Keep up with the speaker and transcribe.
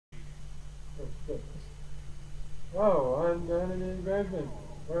Oh shit. Oh, enemy engagement.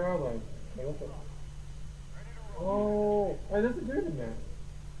 Where are they? Oh, that's it. Oh, hey, there's a dude in there.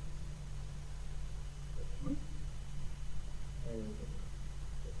 Oh,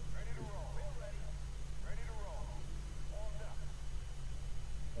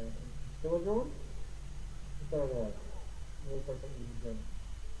 still a drone? What's that there? It looks like something you can do.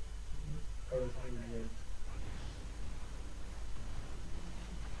 Oh, there's something you can do.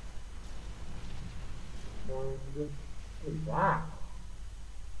 What is that?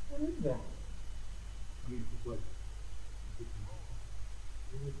 What is that?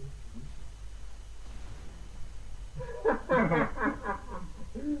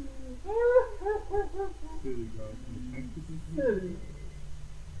 Silly.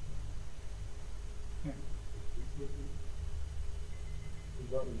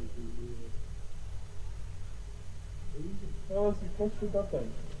 Oh, let's push the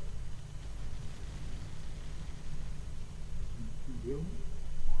button.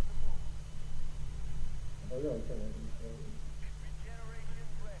 Oh, yeah, okay.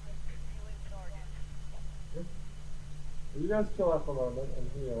 You guys chill out for a moment and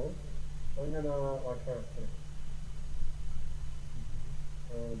heal. I'm gonna, I can't think.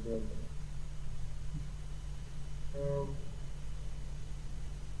 Build them.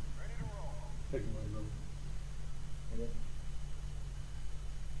 Okay.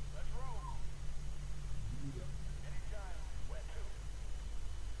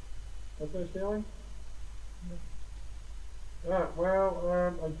 Let's finish healing? Alright,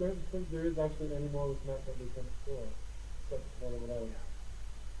 well, I don't think there is actually any more of this map that we can explore. Except whatever that is.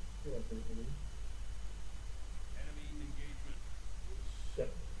 Yeah, I think it is.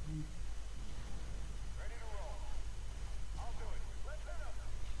 Shit.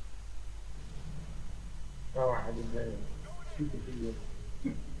 Oh, I didn't get it. Stupid idiot.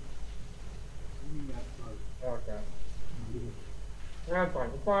 Okay. Yeah, it's fine.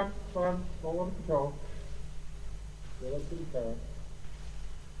 It's fine. It's fine. All under control. Yeah, let's do the carrot.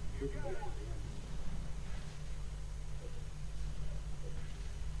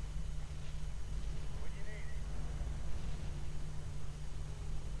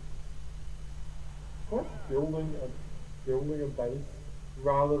 What's building a base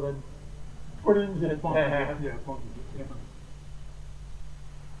rather than putting it there? Yeah,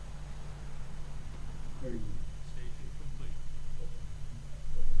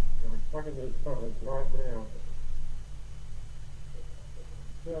 Fucking just start it right now.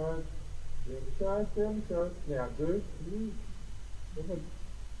 Charge. Charge. Now, dude. What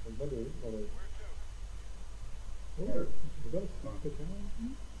do? Is that a sniper channel?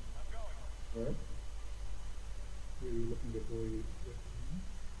 Right? Were you looking before you... I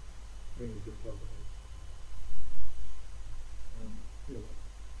think you just love it. Yeah.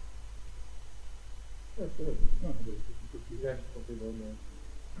 That's it. No, it is. It's good for you. Yeah, put people in there.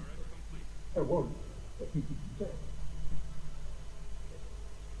 I won't.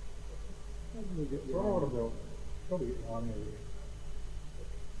 Probably get What do I want to build? Probably get the army over here.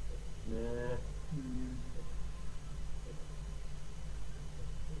 Nah.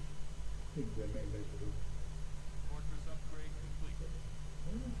 I think their main base is...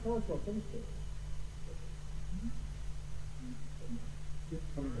 Oh, it's not finished yet. Just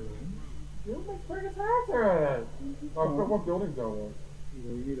coming along. You don't make friggin' attacks alright! What buildings do I want?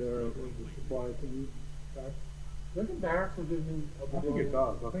 Well, you need a supply thing back. Look at barracks will give me a I think it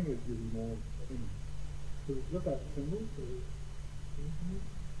does. I think it gives you more things. So look at symbol. So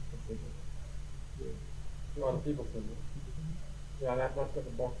Oh, the people symbol. Yeah, that's got the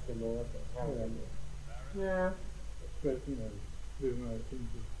box symbol, that's a power symbol. Yeah. but you know, there's no thing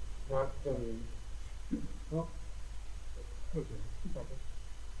to... Not brilliant. Well, okay.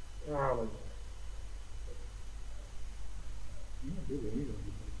 Ah, like, You're not really either.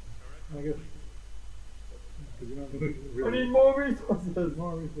 I guess. Because you're not really... I need more resources!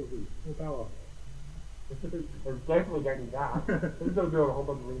 More resources. More power. We're definitely getting that. We're gonna build a whole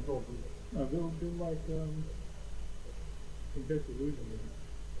bunch of resources. No, they'll like, in case of losing it,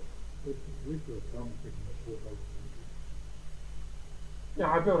 at least there's some freaking support.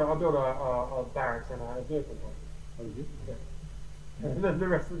 Yeah, I built a barracks and a vehicle one. Oh, you did? Yeah. And then the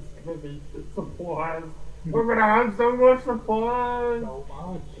rest is gonna be supplies. We're gonna have so much supplies! So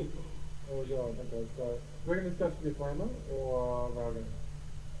much! Oh my god, okay, so we're gonna discuss with Flamer or Valgan?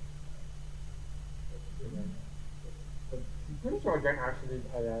 I'm pretty sure I don't actually need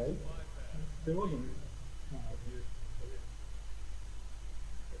AA. There wasn't.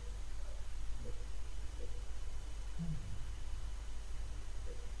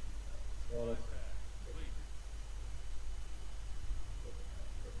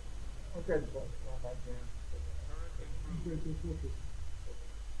 Okay, just not back there. Go to the fortress.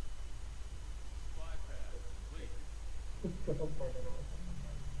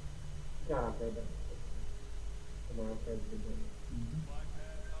 Yeah, okay, but come on, okay, good one.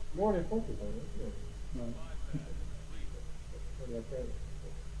 Mm-hmm. More than focus on it, yeah. Right. Okay, okay.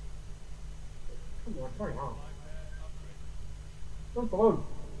 Come on, hurry on. Come on.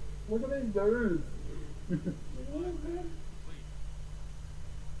 Look at these dudes. I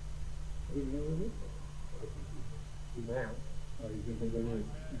didn't know was it? Now. Oh, he's I in think the it is.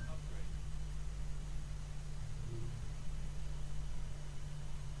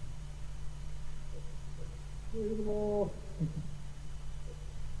 Look at them all.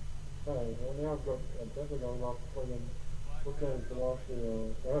 Alright, well now I've got definitely going off friggin' what's that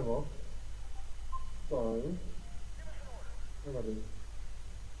velocity forever. So what do I do?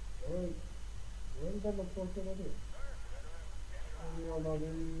 Where did that look like that I do? What do I do?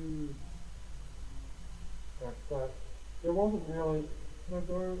 That's that. There wasn't really can I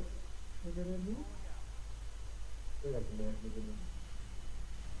go with it in here? I think I can make it in there.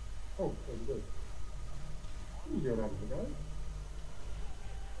 Oh, there's good. You do it over the guys.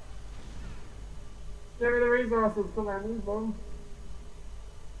 Give me the resources because I need them.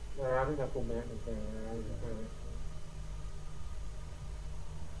 No, I think that's all maintenance there.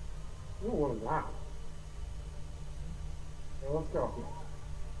 Oh, what is that? Well, let's go.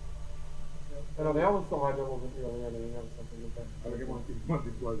 And on the other side, there wasn't really anything else. I think that. I think it might be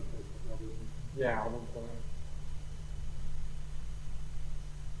blow the place up. Yeah, I think so.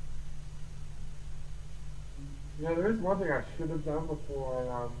 Yeah, there is one thing I should have done before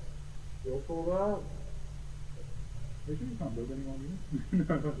I built all that. They sure you can't build any more units?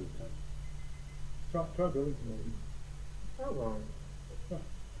 No, not this time. Try building some more units. Hold on.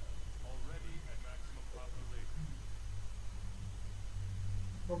 Already at maximum population.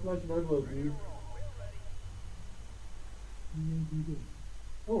 Population overload, dude.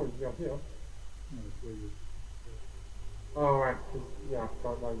 Oh, it's up here. No, that's where you. Oh, right. Just, yeah,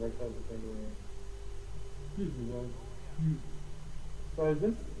 got like right there. Excuse me, guys. So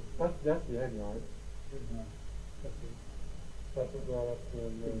this, that's the end, right? No, that's it. That's it, yeah, that's the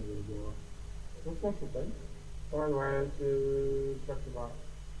end. Couldn't really go up. What's that for thing? By the way, to check the box.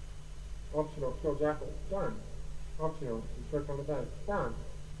 Optional, kill jackal. Done. Optional, check on the base. Done.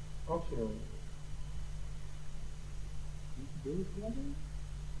 Optional. You can build it together?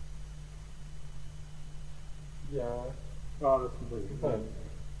 Yeah. Oh, that's completely. Complete.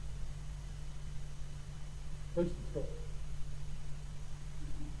 Please stop.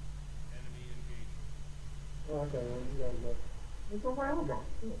 Enemy engagement. Oh, okay, well, you guys go. It's a while ago.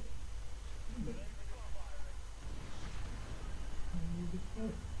 Cool.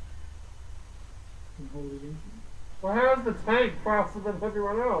 Can hold it against you? Well, how's the tank faster than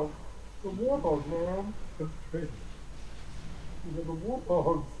everyone else? The warthogs, man. That's crazy. These are the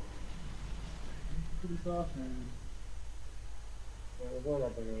warthogs. Pretty fast, man. Yeah, we'll go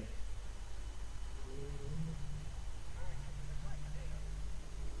up there.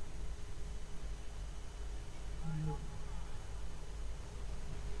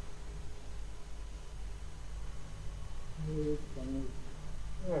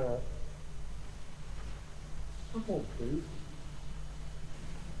 Yeah. Couple please.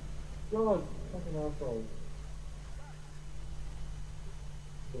 God, fucking assholes.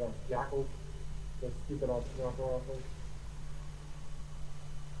 You know, jackals. Those stupid ass jackal assholes.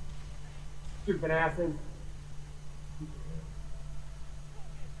 Stupid asses.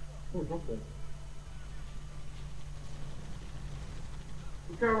 Oh, what's this?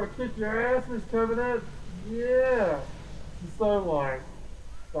 You gotta kick your asses, Covenant! Yeah! It's so like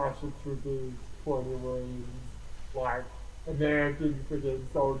Starship Troopers, Colonial Marines, like American freaking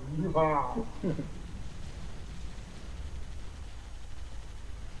soldiers. Yeehaw!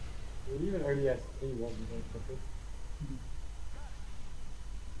 Even ODST wasn't like this.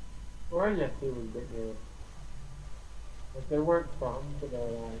 Well, ODST was a bit more. Like, they weren't fun, but they were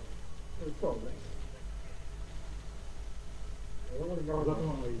like. They were still good. I don't want to go Was on that the that.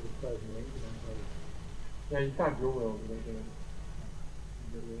 one where you just play the range and then play? Yeah, you can't dual wield in that game.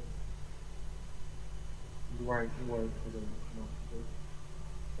 You weren't for the monsters.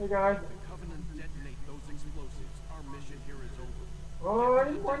 Hey guys. The Covenant detonate those explosives. Our mission here is over. Oh, I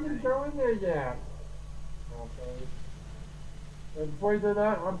didn't want you to go in there yet. Okay. And before you do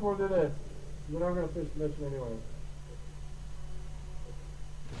that, I'm going to do this. We're not going to finish the mission anyway.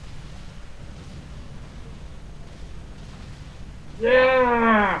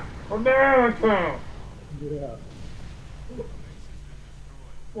 Yeah! America! Yeah.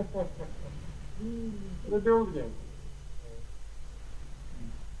 Let's do it again.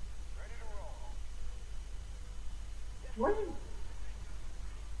 What?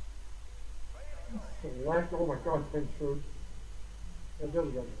 Select, oh my god, thank troops. That does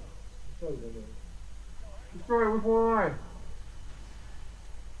it. Destroy it with one eye.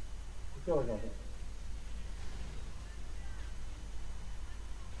 I feel like I got that.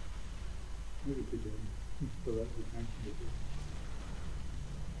 Really good game. So that's the tank to do.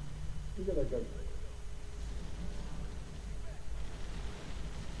 Look at that guy.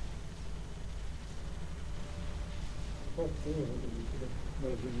 I can't see him. No,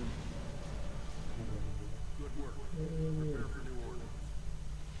 it's in- Good work. Prepare for new orders.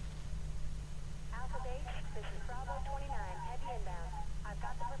 Alpha Base, this is Bravo 29, heavy inbound. I've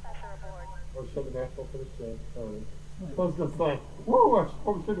got the professor aboard. Or shove the national for the shit. Sorry. I was gonna say, woo, I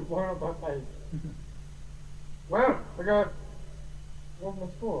probably should have blown up that face. Well, I got. What's my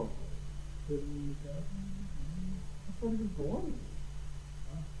score? That's not even going.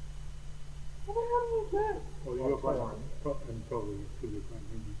 What the hell did you get? Oh, you got by and probably because you're playing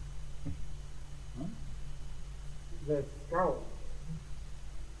Hindi. Huh? The scout.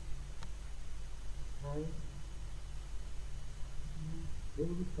 Right? What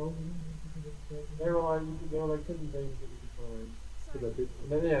was it called? They were like, they were like 10 things that you could find. Because I did. And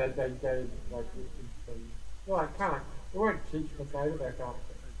then, yeah, they gave, like, they're like, kind of, they weren't cheap per se, but they're kind of, All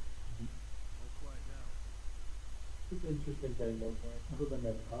quiet now. it's an interesting game, though, right? I thought they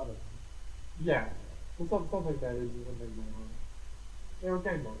made it harder. Yeah. Well, something that is something more. They were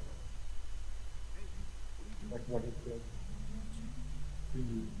game mode. Like what it's good.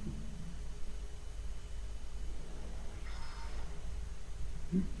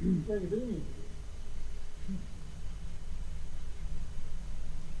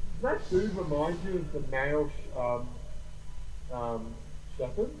 Does that dude remind you of the male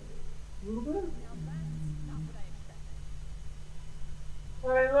shepherd? A little bit?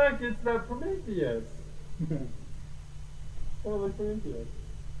 Hey, look, it's the Prometheus. Totally Prometheus.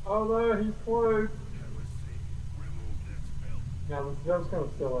 Although he's clothed. Now, that was kind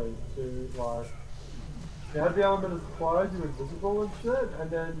of silly to, like, you had the element of surprise, you're invisible and shit, and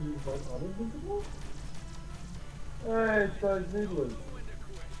then you went uninvisible? Hey, it's those needlers.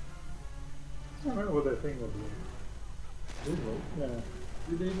 I don't remember what that thing was. Needlers? Yeah.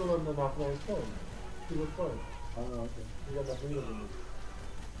 You're needle in the Napoleon phone. She was close. Oh, okay. You got that needle in it.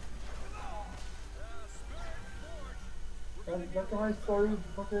 And that guy stole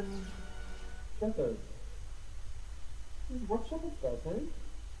fucking Shepherd. What Shepherd's first name?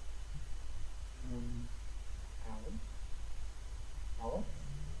 Alan? Alex?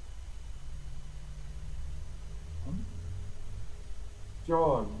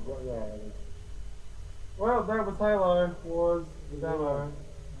 John. Well, yeah. Well, that was Halo. Was the demo. You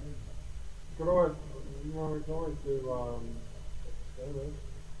could always, you know, we can always do demos.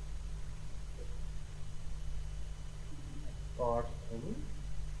 Oh, actually, can we?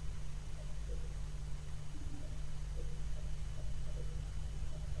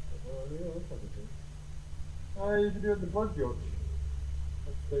 Yeah, that's not good. You can do it in the Blood Gulch.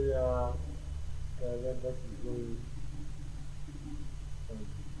 That's the, that's the blue.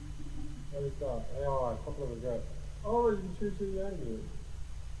 What is that? Oh, a couple of them go. Oh, you can choose who you aim with.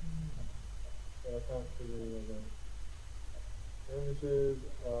 Yeah, I can't figure it out. And which is,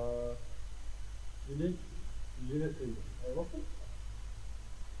 unique unity. What's it?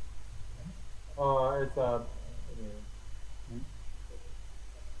 Oh, it's, oh,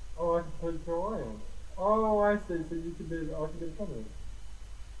 I can put it to a lion. Oh, I see. So you can be, I can be the communist.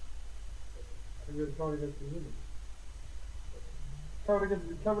 I can be the coming against the humans. Coming against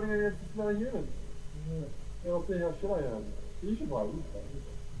the smelly humans. Yeah. You'll see how shit I am. You should play.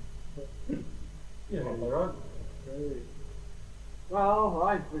 You know, play, right? Great. Well, I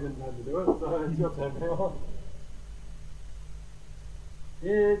figured how to do it, so it's your turn now.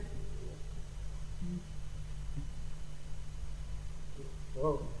 It.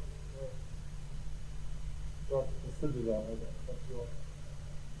 Whoa. Got the scissors out, I guess. That's your.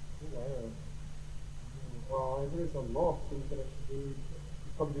 Oh, wow. Well, I think it's unlocked, so you can actually do.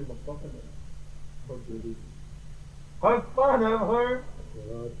 Probably do my stuff in it. Oh, goody. Have fun at home!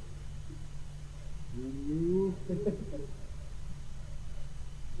 God. You.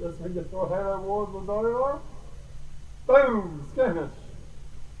 Just when you thought Halo Wars was over, boom! Skirmish!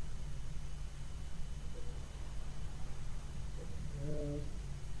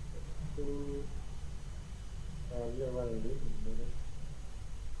 You're running this, maybe.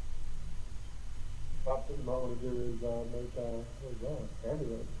 Perhaps what you might want to do is make, what is that?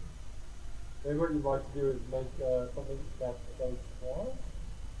 Candidate. Maybe what you'd like to do is make something that goes twice.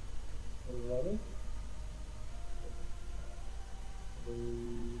 What is that? No,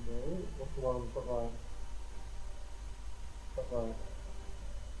 what's the one on the top right?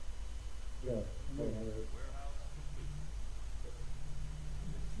 Yeah. No, no,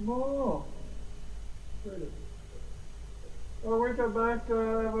 Small. Well, we got back, we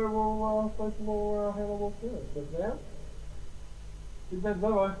will play some more Hannibal soon. But now, keep that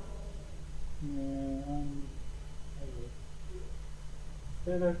bye-bye. yeah,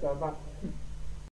 See you next time. Bye.